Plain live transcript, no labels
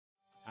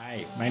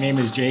My name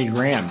is Jay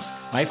Grams.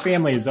 My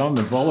family has owned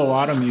the Volo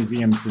Auto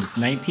Museum since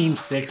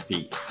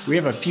 1960. We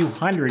have a few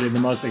hundred of the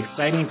most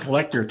exciting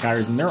collector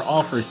cars, and they're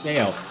all for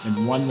sale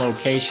in one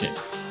location.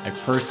 I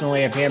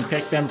personally have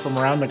handpicked them from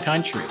around the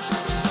country.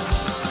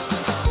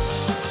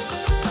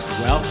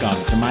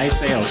 Welcome to my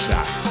sales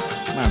shop.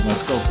 Come on,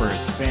 let's go for a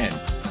spin.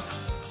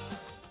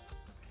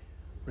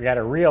 We got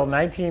a real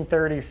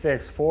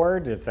 1936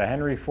 Ford. It's a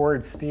Henry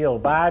Ford steel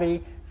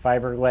body,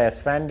 fiberglass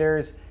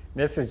fenders.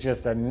 This is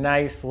just a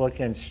nice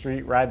looking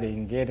street rod that you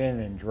can get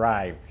in and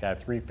drive. Got a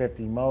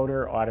 350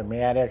 motor,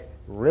 automatic,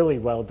 really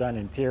well done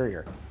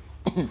interior.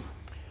 You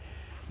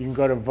can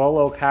go to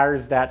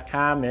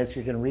volocars.com. That's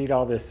where you can read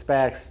all the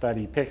specs,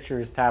 study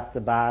pictures top to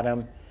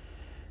bottom,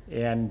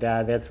 and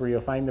that's where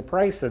you'll find the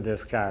price of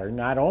this car.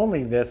 Not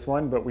only this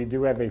one, but we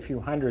do have a few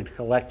hundred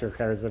collector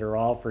cars that are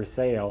all for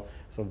sale,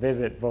 so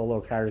visit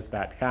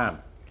volocars.com.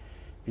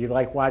 If you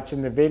like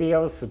watching the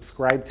videos,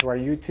 subscribe to our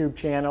YouTube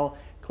channel.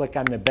 Click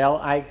on the bell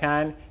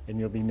icon and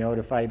you'll be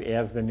notified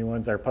as the new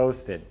ones are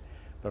posted.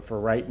 But for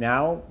right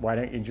now, why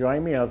don't you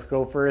join me? Let's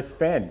go for a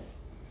spin.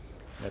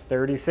 The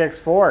 36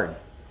 Ford.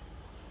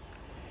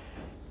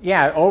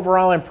 Yeah,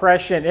 overall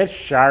impression, it's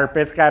sharp.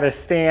 It's got a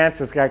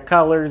stance. It's got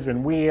colors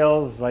and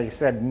wheels. Like I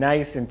said,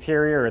 nice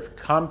interior. It's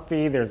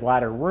comfy. There's a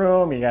lot of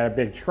room. You got a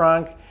big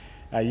trunk.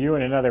 You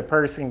and another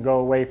person go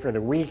away for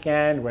the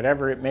weekend,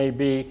 whatever it may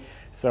be.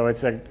 So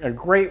it's a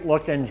great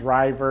looking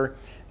driver.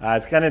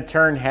 It's going to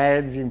turn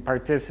heads. You can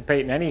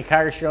participate in any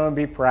car show and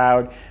be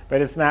proud, but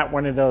it's not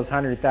one of those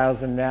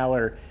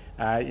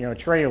 $100,000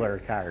 trailer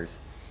cars.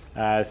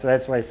 So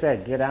that's why I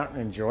said get out and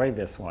enjoy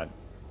this one.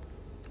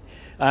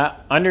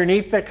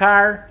 Underneath the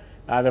car,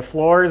 the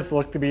floors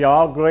look to be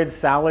all good,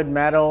 solid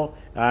metal.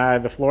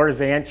 The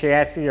floors and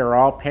chassis are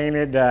all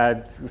painted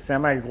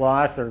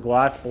semi-gloss or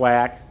gloss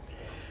black.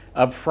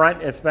 Up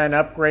front, it's been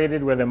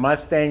upgraded with a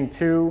Mustang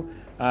 2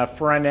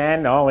 front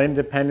end, all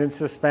independent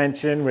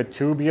suspension with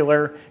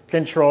tubular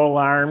control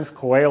arms,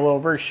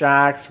 coil-over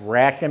shocks,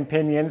 rack and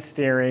pinion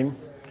steering.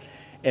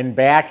 In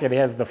back, it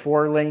has the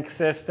 4-link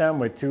system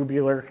with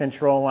tubular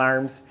control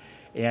arms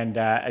and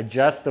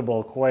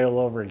adjustable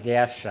coil-over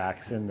gas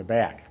shocks in the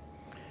back.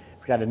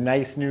 It's got a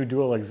nice new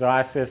dual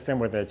exhaust system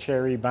with a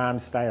cherry bomb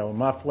style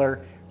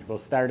muffler. We'll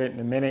start it in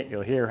a minute.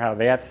 You'll hear how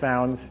that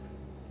sounds.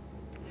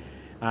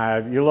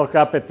 You look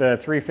up at the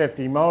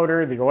 350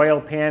 motor, the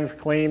oil pan's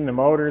clean, the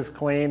motor's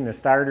clean, the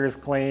starter's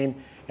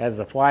clean, has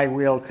the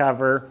flywheel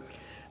cover.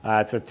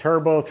 It's a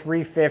turbo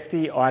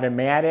 350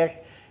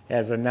 automatic,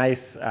 has a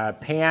nice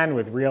pan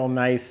with real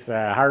nice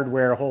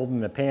hardware holding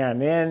the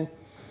pan in.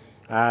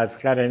 It's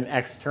got an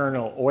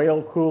external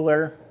oil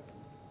cooler.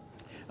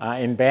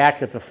 In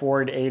back, it's a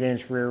Ford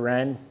 8-inch rear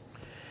end.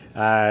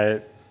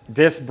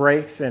 Disc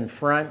brakes in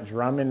front,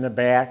 drum in the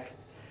back.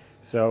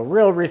 So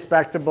real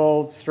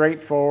respectable,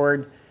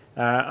 straightforward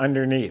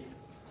underneath.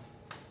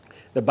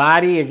 The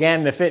body,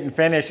 again, the fit and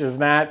finish is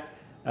not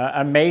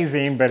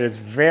amazing, but it's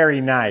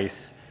very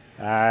nice.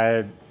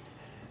 The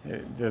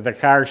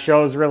car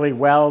shows really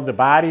well. The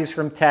body's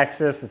from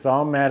Texas. It's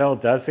all metal.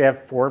 It does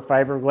have 4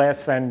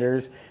 fiberglass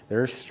fenders.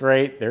 They're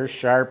straight. They're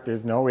sharp.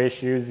 There's no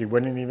issues. You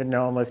wouldn't even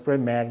know unless you put a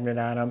magnet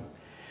on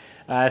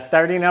them.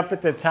 Starting up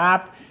at the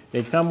top,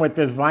 they come with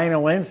this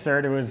vinyl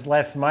insert. It was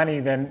less money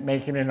than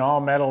making an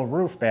all-metal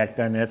roof back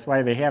then. That's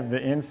why they have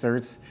the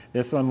inserts.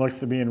 This one looks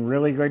to be in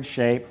really good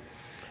shape.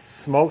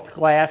 Smoked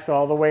glass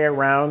all the way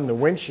around. The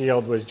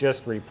windshield was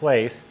just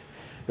replaced.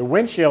 The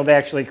windshield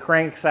actually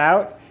cranks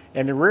out,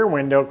 and the rear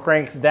window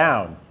cranks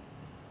down.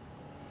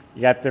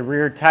 You got the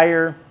rear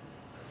tire.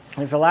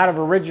 There's a lot of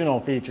original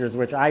features,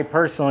 which I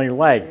personally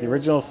like. The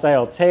original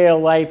style tail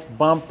lights,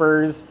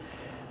 bumpers,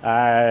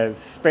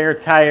 spare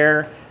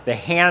tire. The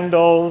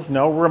handles,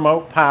 no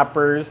remote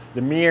poppers.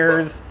 The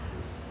mirrors,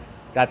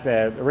 got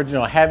the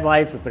original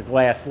headlights with the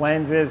glass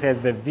lenses, has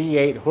the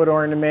V8 hood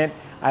ornament.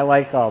 I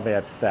like all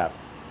that stuff.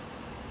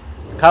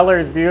 The color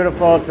is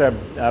beautiful. It's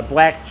a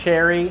black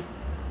cherry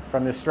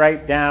from the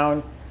stripe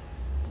down.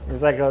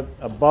 There's like a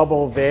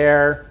bubble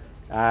there.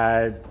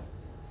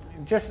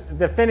 Just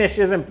the finish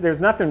isn't, there's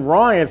nothing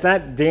wrong. It's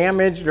not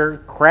damaged or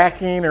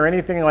cracking or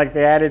anything like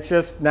that. It's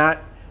just not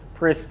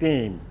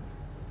pristine.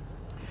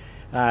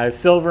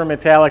 Silver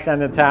metallic on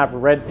the top,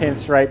 red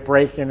pinstripe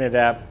breaking it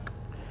up.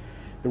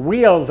 The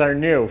wheels are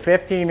new,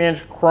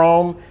 15-inch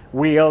chrome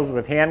wheels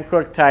with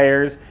Hankook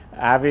tires.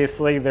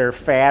 Obviously, they're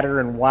fatter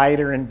and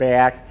wider in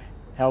back.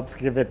 Helps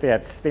give it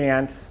that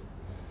stance.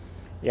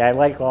 Yeah, I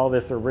like all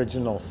this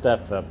original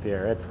stuff up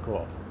here. It's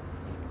cool.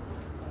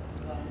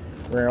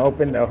 We're going to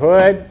open the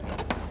hood.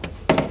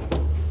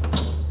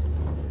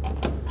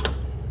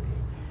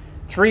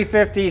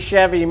 350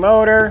 Chevy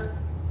motor.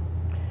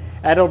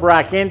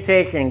 Edelbrock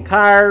intake and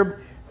carb,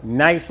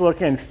 nice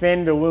looking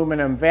finned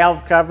aluminum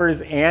valve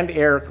covers and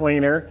air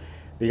cleaner.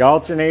 The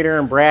alternator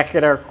and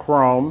bracket are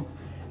chrome.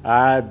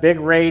 Big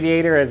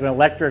radiator has an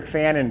electric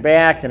fan in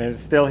back, and it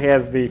still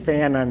has the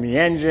fan on the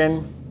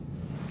engine.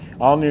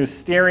 All new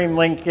steering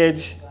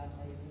linkage.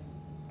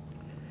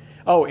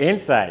 Oh,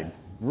 inside,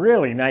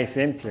 really nice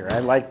interior. I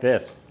like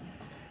this.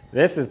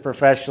 This is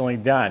professionally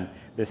done.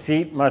 The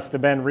seat must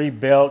have been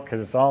rebuilt because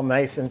it's all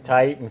nice and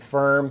tight and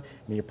firm.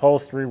 The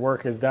upholstery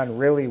work is done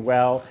really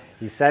well.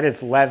 He said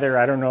it's leather.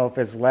 I don't know if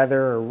it's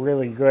leather or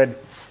really good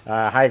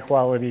high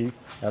quality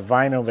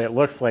vinyl that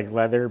looks like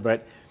leather,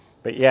 but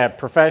yeah,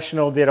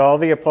 professional did all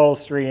the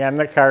upholstery and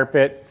the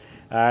carpet.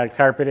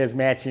 Carpet has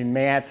matching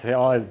mats. It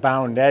all has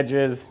bound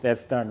edges.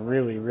 That's done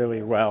really,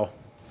 really well.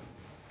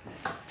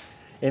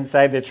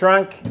 Inside the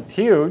trunk, it's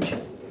huge.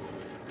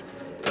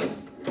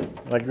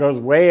 Like it goes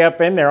way up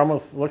in there,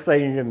 almost looks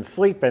like you can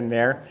sleep in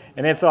there,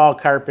 and it's all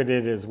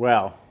carpeted as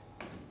well.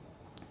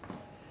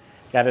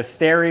 Got a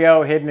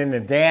stereo hidden in the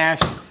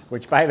dash,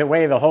 which, by the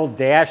way, the whole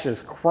dash is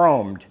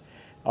chromed.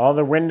 All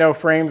the window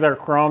frames are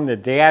chrome, the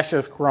dash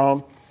is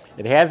chrome.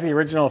 It has the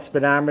original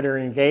speedometer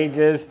and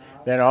gauges,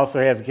 then it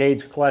also has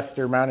gauge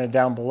cluster mounted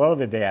down below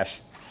the dash.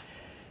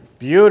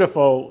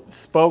 Beautiful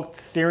spoked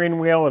steering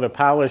wheel with a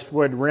polished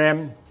wood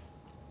rim.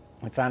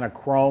 It's on a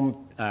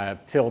chrome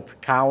tilt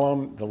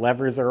column. The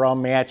levers are all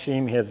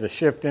matching. It has the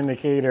shift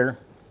indicator.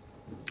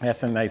 It has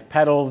some nice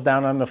pedals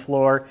down on the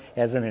floor. It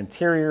has an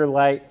interior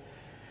light.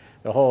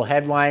 The whole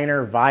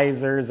headliner,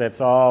 visors, that's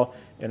all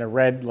in a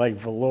red like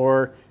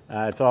velour.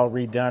 It's all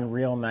redone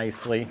real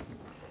nicely.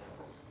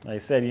 Like I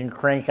said, you can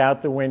crank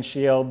out the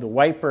windshield. The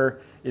wiper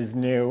is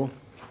new.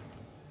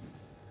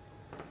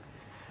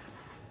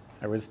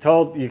 I was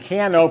told you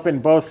can open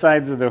both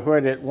sides of the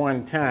hood at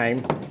one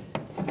time.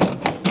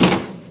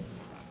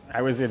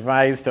 I was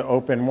advised to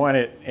open one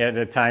at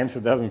a time so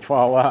it doesn't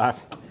fall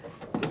off.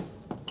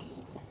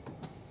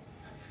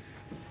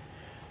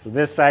 So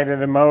this side of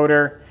the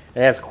motor,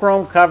 it has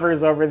chrome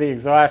covers over the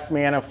exhaust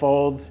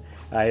manifolds.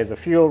 It has a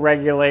fuel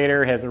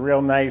regulator, has a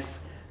real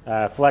nice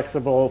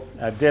flexible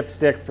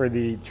dipstick for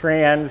the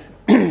trans,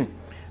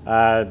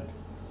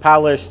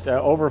 polished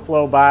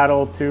overflow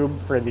bottle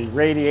tube for the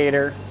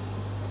radiator.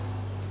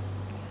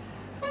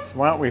 So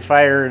why don't we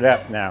fire it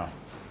up now?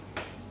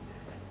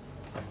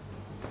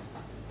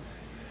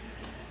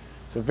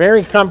 So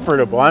very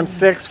comfortable. I'm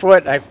 6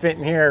 foot. I fit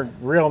in here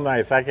real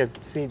nice. I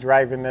could see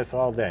driving this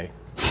all day.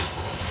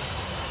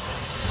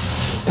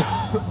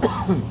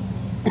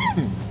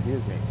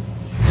 Excuse me.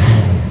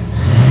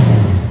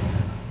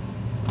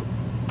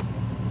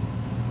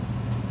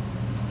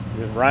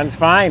 It runs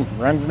fine.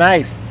 Runs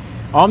nice.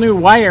 All new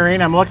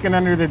wiring. I'm looking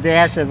under the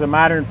dash as a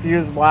modern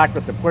fuse block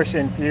with the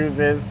push-in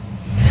fuses.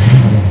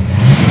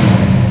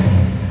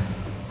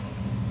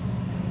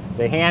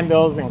 The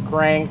handles and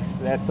cranks,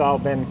 that's all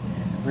been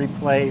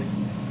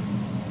replaced.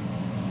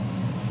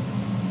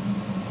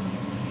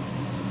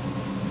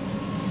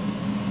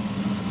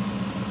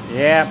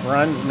 Yeah,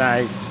 runs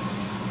nice.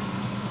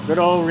 Good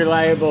old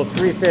reliable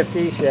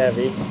 350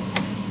 Chevy.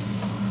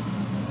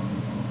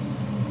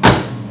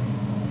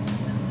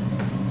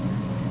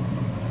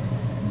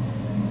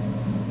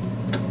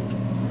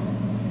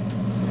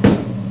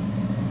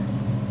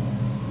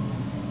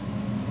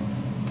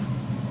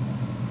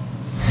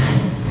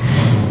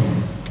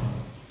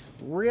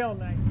 Real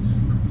nice.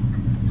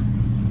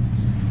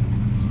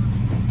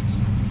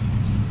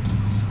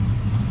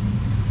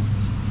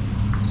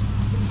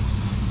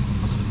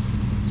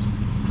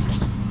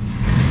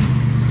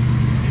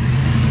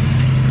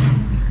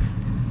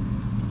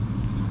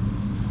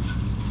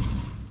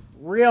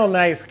 Real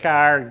nice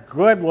car,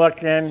 good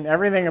looking.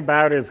 Everything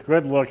about it is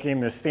good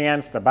looking. The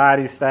stance, the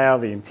body style,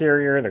 the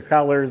interior, the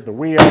colors, the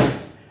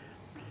wheels.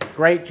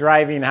 Great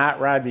driving hot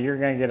rod that you're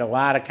going to get a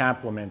lot of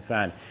compliments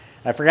on.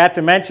 I forgot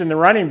to mention the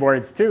running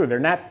boards too. They're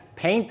not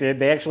painted.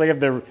 They actually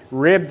have the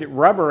ribbed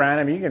rubber on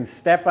them. You can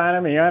step on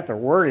them and you don't have to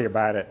worry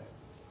about it.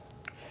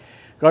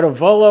 Go to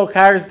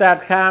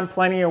volocars.com.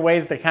 Plenty of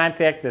ways to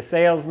contact the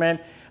salesman.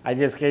 I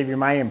just gave you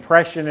my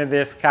impression of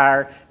this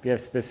car. If you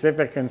have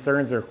specific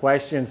concerns or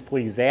questions,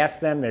 please ask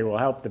them. They will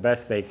help the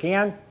best they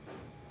can.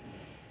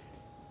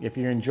 If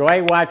you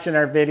enjoy watching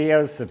our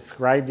videos,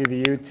 subscribe to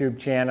the YouTube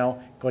channel.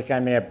 Click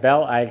on that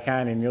bell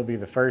icon and you'll be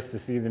the first to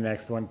see the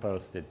next one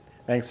posted.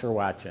 Thanks for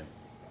watching.